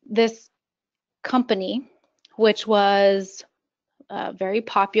this company, which was a very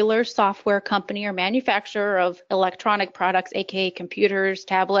popular software company or manufacturer of electronic products, aka computers,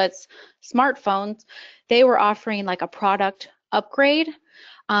 tablets, smartphones, they were offering like a product upgrade.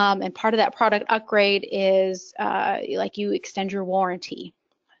 And part of that product upgrade is like you extend your warranty.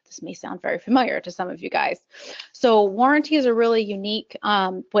 This may sound very familiar to some of you guys. So warranties are really unique.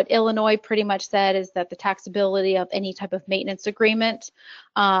 What Illinois pretty much said is that the taxability of any type of maintenance agreement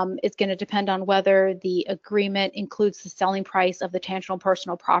is going to depend on whether the agreement includes the selling price of the tangible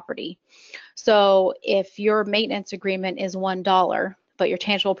personal property. So if your maintenance agreement is $1, but your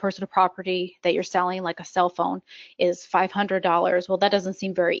tangible personal property that you're selling, like a cell phone, is $500, well, that doesn't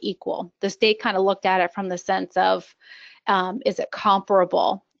seem very equal. The state kind of looked at it from the sense of, is it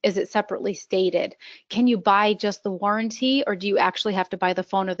comparable? Is it separately stated? Can you buy just the warranty, or do you actually have to buy the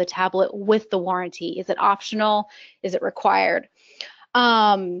phone or the tablet with the warranty? Is it optional? Is it required?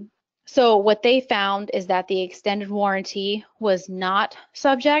 So what they found is that the extended warranty was not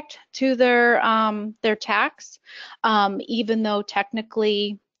subject to their tax, even though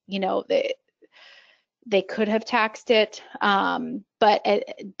technically, you know, they could have taxed it, but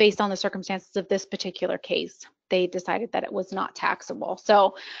based on the circumstances of this particular case, they decided that it was not taxable.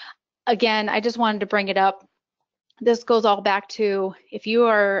 So again, I just wanted to bring it up. This goes all back to if you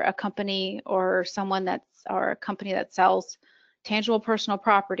are a company or a company that sells tangible personal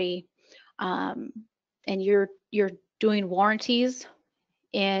property, and you're doing warranties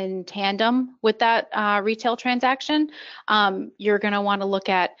in tandem with that retail transaction, you're going to want to look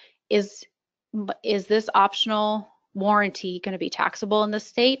at is this optional warranty going to be taxable in the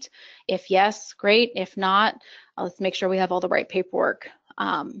state? If yes, great. If not, let's make sure we have all the right paperwork.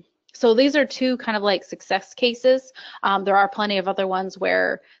 So these are two kind of like success cases. There are plenty of other ones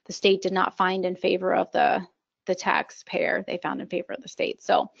where the state did not find in favor of the taxpayer. They found in favor of the state.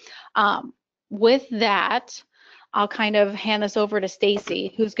 So with that, I'll kind of hand this over to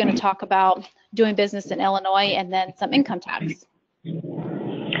Stacy, who's going to talk about doing business in Illinois and then some income tax.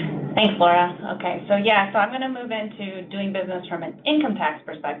 Thanks, Laura. Okay, so I'm going to move into doing business from an income tax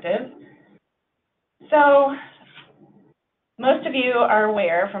perspective. So most of you are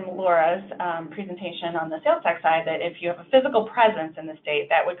aware from Laura's presentation on the sales tax side that if you have a physical presence in the state,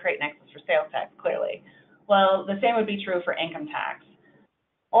 that would create nexus for sales tax, clearly. Well, the same would be true for income tax.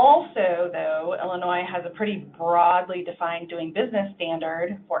 Also, though, Illinois has a pretty broadly defined doing business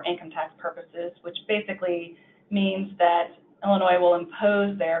standard for income tax purposes, which basically means that Illinois will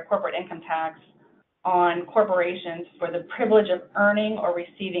impose their corporate income tax on corporations for the privilege of earning or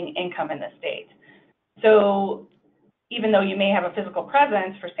receiving income in the state. So even though you may have a physical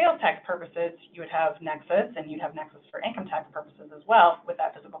presence for sales tax purposes, you would have nexus, and you'd have nexus for income tax purposes as well with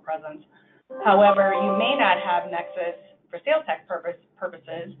that physical presence. However, you may not have nexus for sales tax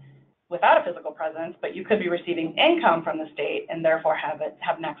purposes without a physical presence, but you could be receiving income from the state and therefore have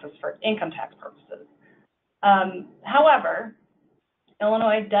nexus for income tax purposes. However,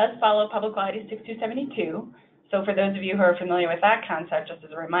 Illinois does follow Public Law 6272. So for those of you who are familiar with that concept, just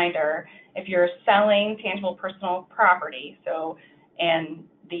as a reminder, if you're selling tangible personal property, and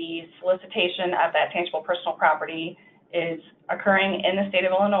the solicitation of that tangible personal property is occurring in the state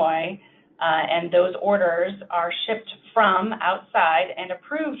of Illinois, and those orders are shipped from outside and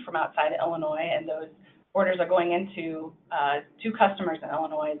approved from outside Illinois, and those orders are going into to customers in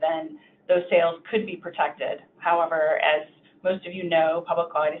Illinois, then those sales could be protected. However, as most of you know,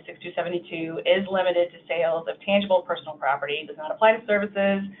 Public Law 6272 is limited to sales of tangible personal property, does not apply to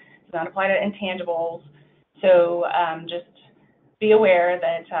services, does not apply to intangibles. So just be aware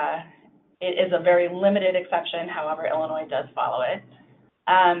that it is a very limited exception. However, Illinois does follow it.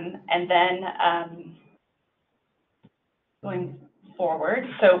 And then going forward,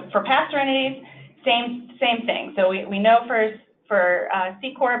 so for pass-through entities, same thing. So we know for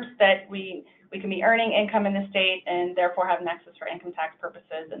C corps that we can be earning income in the state and therefore have nexus for income tax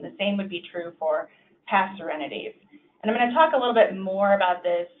purposes, and the same would be true for pass-through entities. And I'm going to talk a little bit more about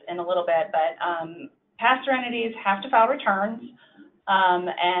this in a little bit, but pass-through entities have to file returns,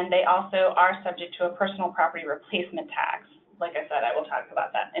 and they also are subject to a personal property replacement tax. Like I said, I will talk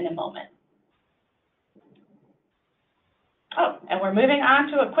about that in a moment. Oh, and we're moving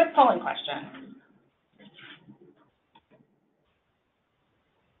on to a quick polling question.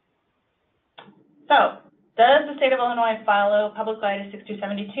 So, Does the state of Illinois follow Public Law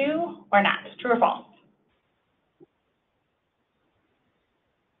 6272 or not? True or false?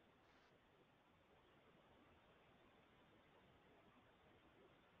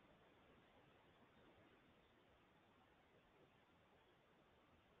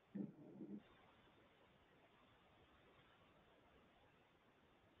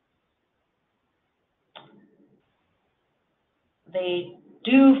 They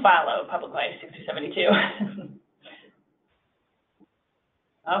do follow Public Law 6272.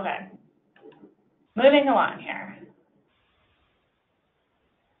 Okay. Moving along here.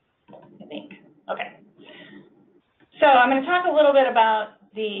 I think. Okay. So I'm going to talk a little bit about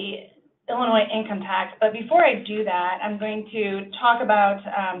the Illinois income tax, but before I do that, I'm going to talk about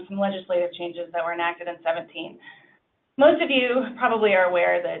some legislative changes that were enacted in 2017. Most of you probably are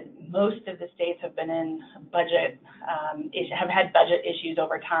aware that most of the states have been in budget, have had budget issues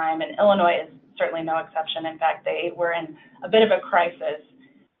over time, and Illinois is certainly no exception. In fact, they were in a bit of a crisis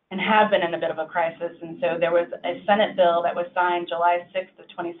and have been in a bit of a crisis. And so there was a Senate bill that was signed July 6th of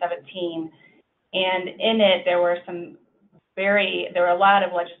 2017, and in it there were a lot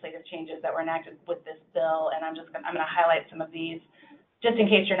of legislative changes that were enacted with this bill, and I'm going to highlight some of these just in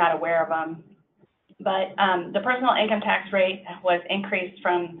case you're not aware of them. But the personal income tax rate was increased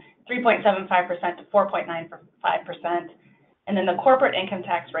from 3.75% to 4.95%, and then the corporate income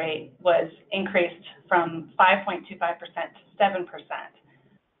tax rate was increased from 5.25% to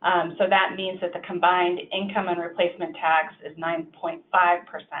 7%. So that means that the combined income and replacement tax is 9.5%.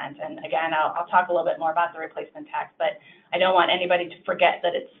 And again, I'll talk a little bit more about the replacement tax, but I don't want anybody to forget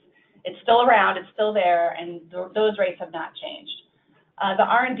that it's still around, it's still there, and those rates have not changed. The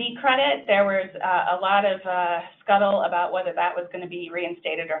R&D credit, there was a lot of scuttle about whether that was going to be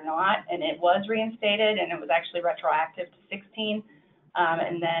reinstated or not, and it was reinstated, and it was actually retroactive to 16,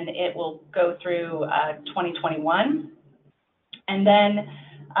 and then it will go through 2021. And then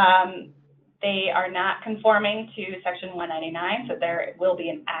they are not conforming to Section 199, so there will be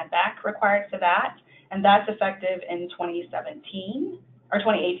an add back required for that, and that's effective in 2017, or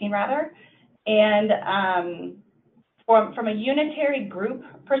 2018 rather. And from a unitary group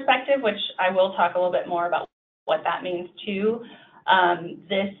perspective, which I will talk a little bit more about what that means too,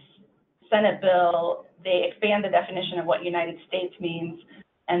 this Senate bill, they expand the definition of what United States means,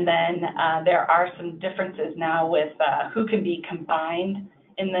 and then there are some differences now with who can be combined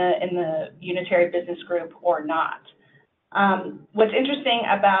in the unitary business group or not. What's interesting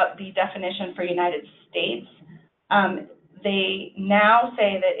about the definition for United States, they now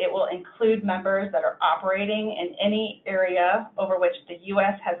say that it will include members that are operating in any area over which the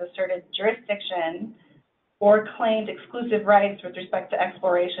U.S. has asserted jurisdiction or claimed exclusive rights with respect to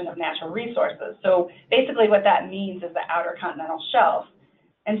exploration of natural resources. So basically what that means is the outer continental shelf.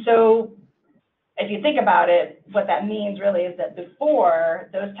 And so if you think about it, what that means really is that before,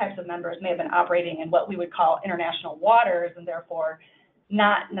 those types of members may have been operating in what we would call international waters, and therefore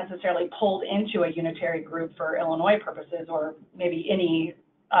not necessarily pulled into a unitary group for Illinois purposes, or maybe any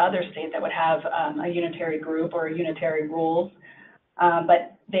other state that would have a unitary group or unitary rules,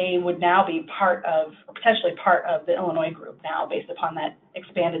 but they would now be part of, or potentially part of, the Illinois group now based upon that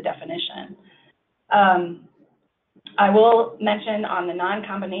expanded definition. I will mention on the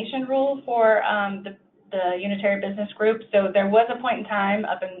non-combination rule for the unitary business group. So there was a point in time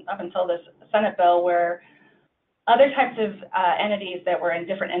up until this Senate bill where other types of entities that were in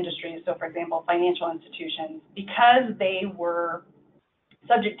different industries, so for example, financial institutions, because they were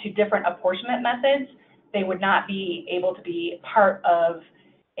subject to different apportionment methods, they would not be able to be part of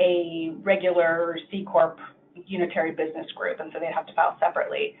a regular C Corp unitary business group, and so they'd have to file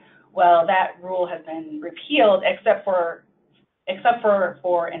separately. Well, that rule has been repealed except for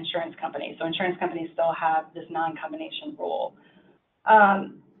insurance companies. So insurance companies still have this non-combination rule.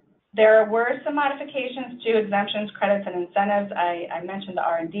 There were some modifications to exemptions, credits, and incentives. I mentioned the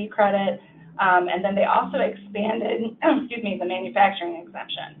R&D credit, and then they also expanded, excuse me, the manufacturing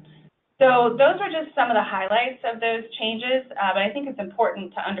exemption. So those are just some of the highlights of those changes, but I think it's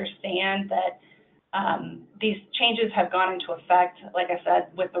important to understand that these changes have gone into effect, like I said,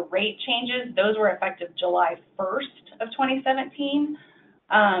 with the rate changes. Those were effective July 1st of 2017.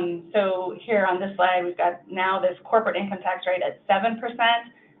 So here on this slide, we've got now this corporate income tax rate at 7%,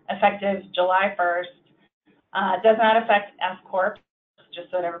 effective July 1st. It does not affect S Corp, just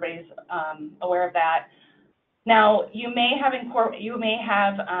so that everybody's aware of that. Now, you may have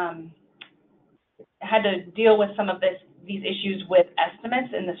had to deal with some of these issues with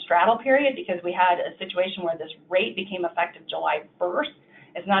estimates in the straddle period, because we had a situation where this rate became effective July 1st.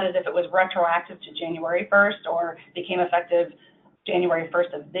 It's not as if it was retroactive to January 1st or became effective January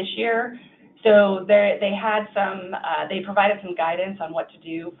 1st of this year. So they had some, they provided some guidance on what to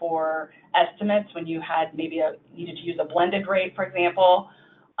do for estimates when you had maybe needed to use a blended rate, for example.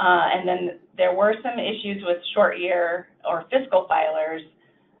 And then there were some issues with short year or fiscal filers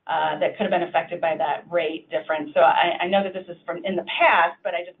that could have been affected by that rate difference. So I know that this is from in the past,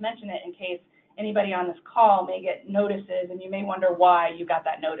 but I just mention it in case anybody on this call may get notices and you may wonder why you got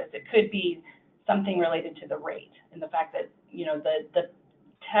that notice. It could be something related to the rate and the fact that, you know, the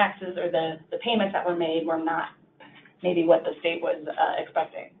taxes or the payments that were made were not maybe what the state was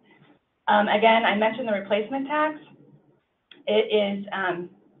expecting. Again, I mentioned the replacement tax. It is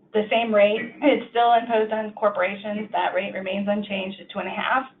the same rate. It's still imposed on corporations. That rate remains unchanged at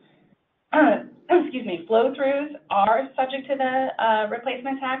 2.5. Excuse me. Flow-throughs are subject to the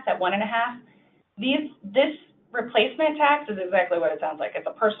replacement tax at 1.5. This replacement tax is exactly what it sounds like. It's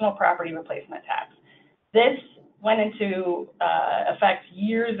a personal property replacement tax. This went into effect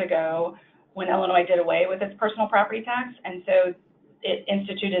years ago when Illinois did away with its personal property tax, and so it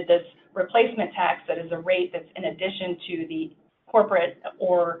instituted this replacement tax that is a rate that's in addition to the corporate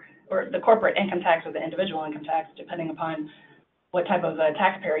or the corporate income tax or the individual income tax, depending upon what type of a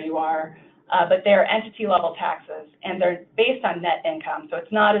taxpayer you are. But they're entity level taxes, and they're based on net income. So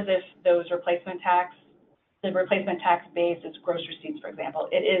it's not as if the replacement tax base is gross receipts, for example.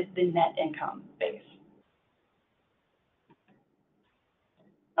 It is the net income base.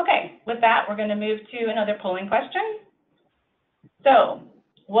 Okay, with that, we're going to move to another polling question. So,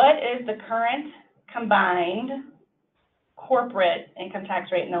 what is the current combined corporate income tax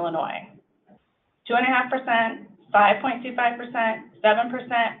rate in Illinois? 2.5%, 5.25%,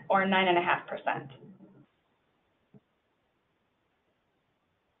 7%, or 9.5%?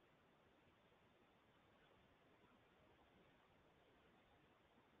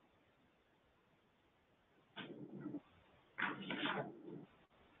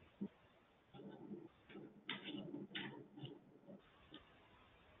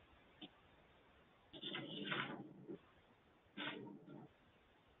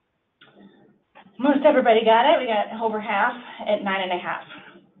 Most everybody got it. We got over half at 9.5,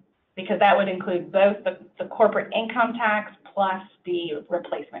 because that would include both the corporate income tax plus the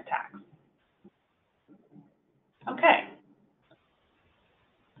replacement tax. Okay.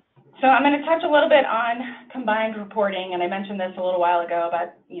 So I'm going to touch a little bit on combined reporting, and I mentioned this a little while ago about,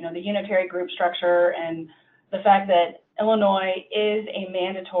 you know, the unitary group structure and the fact that Illinois is a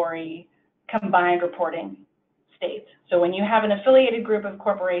mandatory combined reporting state. So when you have an affiliated group of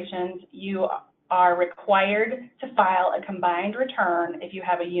corporations, you are required to file a combined return if you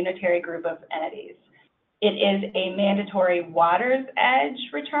have a unitary group of entities. It is a mandatory water's edge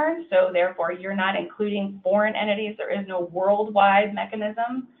return, so therefore you're not including foreign entities. There is no worldwide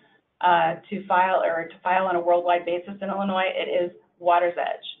mechanism to file on a worldwide basis in Illinois. It is water's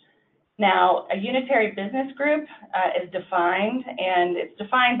edge. Now, a unitary business group is defined, and it's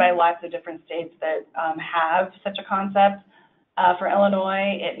defined by lots of different states that have such a concept. For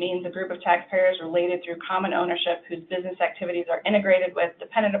Illinois, it means a group of taxpayers related through common ownership whose business activities are integrated with,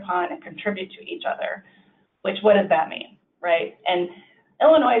 dependent upon, and contribute to each other. Which, what does that mean, right? And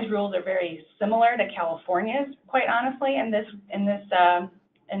Illinois' rules are very similar to California's, quite honestly,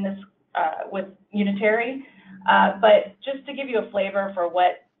 with unitary. But just to give you a flavor for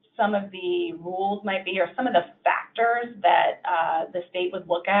what some of the rules might be, or some of the factors that the state would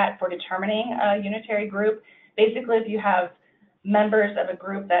look at for determining a unitary group. Basically, if you have members of a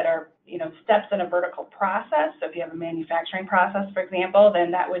group that are, you know, steps in a vertical process. So if you have a manufacturing process, for example,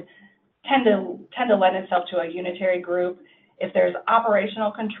 then that would tend to lend itself to a unitary group. If there's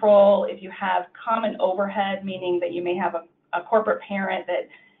operational control, if you have common overhead, meaning that you may have a corporate parent that,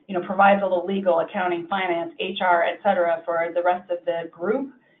 you know, provides all the legal, accounting, finance, HR, et cetera, for the rest of the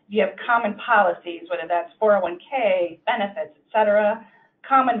group. You have common policies, whether that's 401k, benefits, et cetera,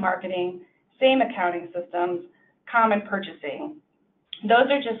 common marketing, same accounting systems, common purchasing.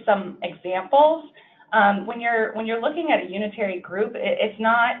 Those are just some examples. When you're looking at a unitary group, it's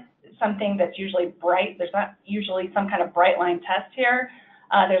not something that's usually bright. There's not usually some kind of bright line test here.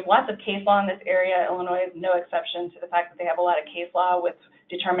 There's lots of case law in this area. Illinois is no exception to the fact that they have a lot of case law with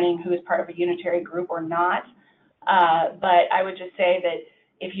determining who is part of a unitary group or not. But I would just say that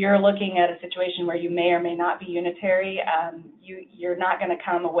if you're looking at a situation where you may or may not be unitary, you're not going to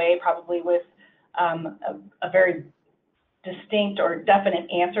come away probably with a very distinct or definite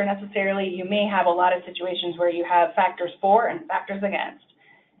answer necessarily. You may have a lot of situations where you have factors for and factors against.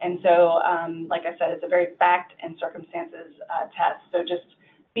 And so, like I said, it's a very fact and circumstances test. So just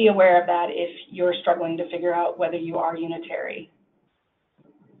be aware of that if you're struggling to figure out whether you are unitary.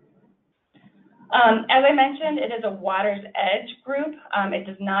 As I mentioned, it is a water's edge group. It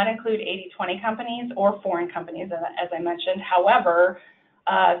does not include 80/20 companies or foreign companies, as I mentioned. However,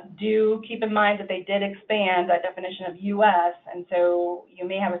 do keep in mind that they did expand that definition of U.S., and so you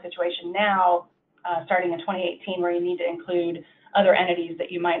may have a situation now, starting in 2018, where you need to include other entities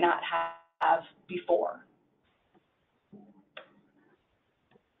that you might not have before.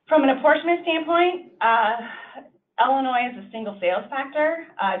 From an apportionment standpoint, Illinois is a single sales factor.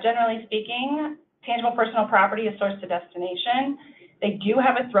 Generally speaking, tangible personal property is sourced to destination. They do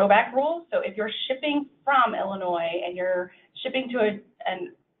have a throwback rule, so if you're shipping from Illinois and you're shipping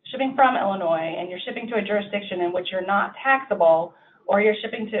from Illinois and you're shipping to a jurisdiction in which you're not taxable, or you're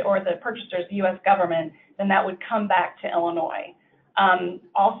shipping to, or the purchaser is the U.S. government, then that would come back to Illinois.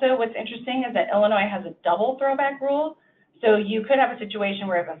 Also, what's interesting is that Illinois has a double throwback rule. So you could have a situation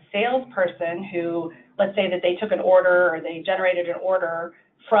where if a salesperson who, let's say that they took an order or they generated an order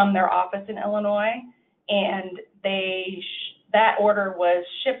from their office in Illinois, and that order was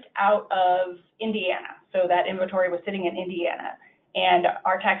shipped out of Indiana. So that inventory was sitting in Indiana, and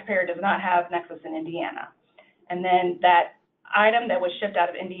our taxpayer does not have nexus in Indiana. And then that item that was shipped out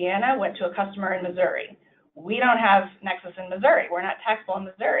of Indiana went to a customer in Missouri. We don't have nexus in Missouri. We're not taxable in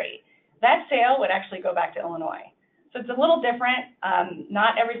Missouri. That sale would actually go back to Illinois. So it's a little different.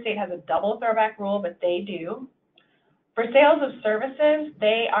 Not every state has a double throwback rule, but they do. For sales of services,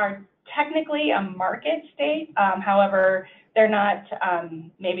 they are technically a market state. However, they're not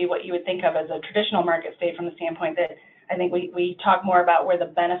maybe what you would think of as a traditional market state, from the standpoint that I think we talk more about where the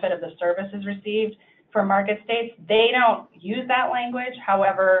benefit of the service is received. For market states, they don't use that language.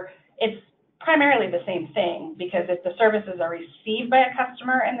 However, it's primarily the same thing, because if the services are received by a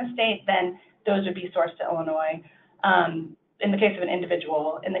customer in the state, then those would be sourced to Illinois. In the case of an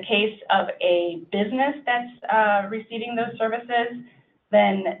individual. In the case of a business that's receiving those services,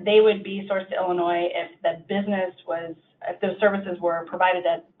 then they would be sourced to Illinois if those services were provided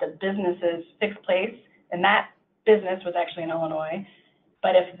at the business's fixed place, and that business was actually in Illinois.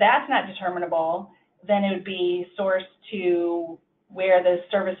 But if that's not determinable, then it would be sourced to where the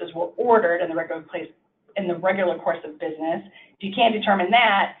services were ordered in the regular course of business. If you can't determine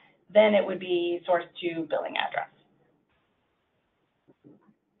that, then it would be sourced to billing address.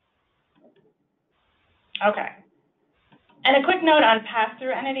 Okay. And a quick note on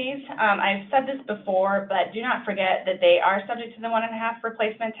pass-through entities. I've said this before, but do not forget that they are subject to the 1.5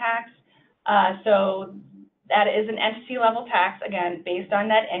 replacement tax. So that is an entity level tax, again, based on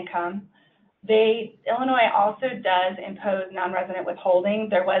net income. Illinois also does impose non-resident withholding.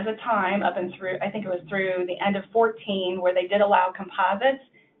 There was a time up and through, I think it was through the end of 14, where they did allow composites.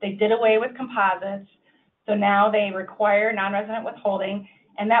 They did away with composites. So now they require non-resident withholding.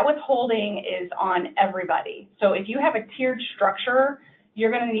 And that withholding is on everybody. So if you have a tiered structure, you're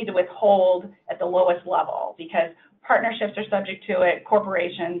going to need to withhold at the lowest level, because partnerships are subject to it,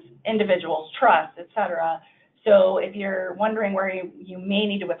 corporations, individuals, trusts, etc. So if you're wondering where you may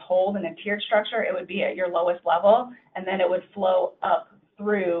need to withhold in a tiered structure, it would be at your lowest level, and then it would flow up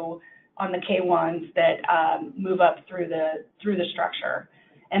through on the K1s that move up through the structure.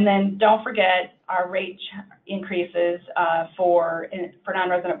 And then don't forget our rate increases for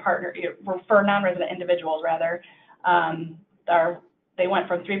non-resident for non-resident individuals rather. They went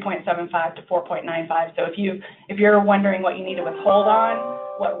from 3.75 to 4.95. So if you're wondering what you need to withhold on,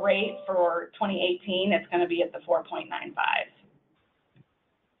 what rate for 2018, it's going to be at the 4.95.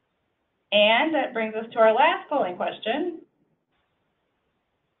 And that brings us to our last polling question.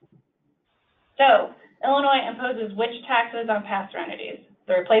 So Illinois imposes which taxes on pass-through entities?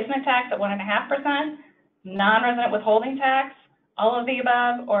 The replacement tax at 1.5%, non-resident withholding tax, all of the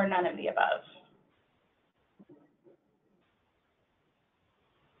above, or none of the above?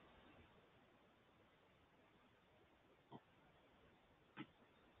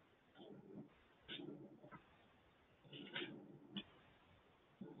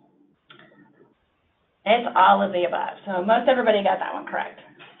 It's all of the above. So most everybody got that one correct.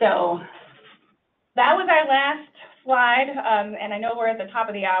 So that was our last slide, and I know we're at the top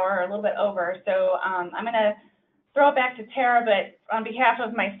of the hour, or a little bit over, so I'm going to throw it back to Tara, but on behalf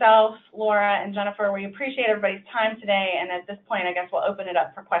of myself, Laura, and Jennifer, we appreciate everybody's time today, and at this point, I guess we'll open it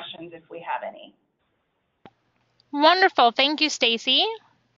up for questions if we have any. Wonderful. Thank you, Stacy.